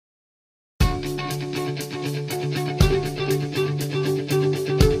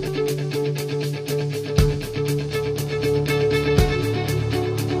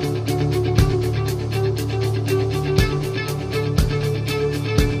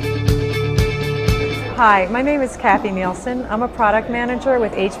Hi, my name is Kathy Nielsen. I'm a product manager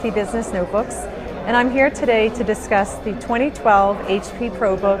with HP Business Notebooks, and I'm here today to discuss the 2012 HP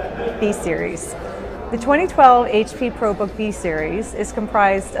ProBook B-Series. The 2012 HP ProBook B-Series is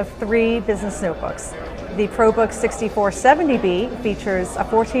comprised of 3 business notebooks. The ProBook 6470B features a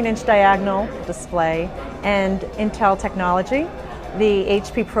 14-inch diagonal display and Intel technology. The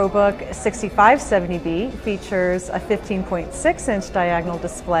HP ProBook 6570B features a 15.6-inch diagonal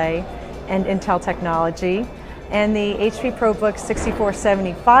display and Intel technology. And the HP ProBook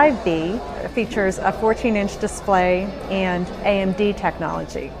 6475B features a 14-inch display and AMD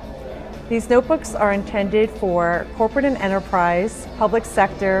technology. These notebooks are intended for corporate and enterprise, public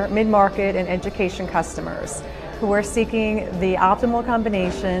sector, mid-market, and education customers who are seeking the optimal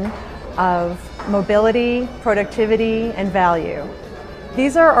combination of mobility, productivity, and value.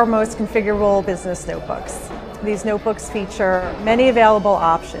 These are our most configurable business notebooks. These notebooks feature many available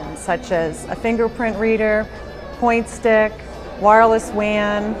options such as a fingerprint reader, point stick, wireless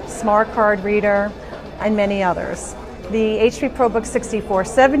WAN, smart card reader, and many others. The HP ProBook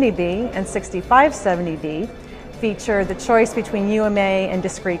 6470B and 6570B feature the choice between UMA and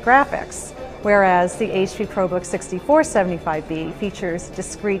discrete graphics, whereas the HP ProBook 6475B features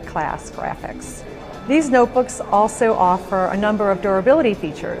discrete class graphics. These notebooks also offer a number of durability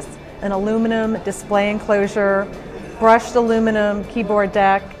features: an aluminum display enclosure, brushed aluminum keyboard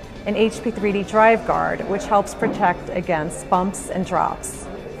deck, and HP 3D drive guard, which helps protect against bumps and drops.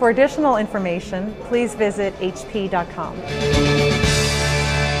 For additional information, please visit hp.com.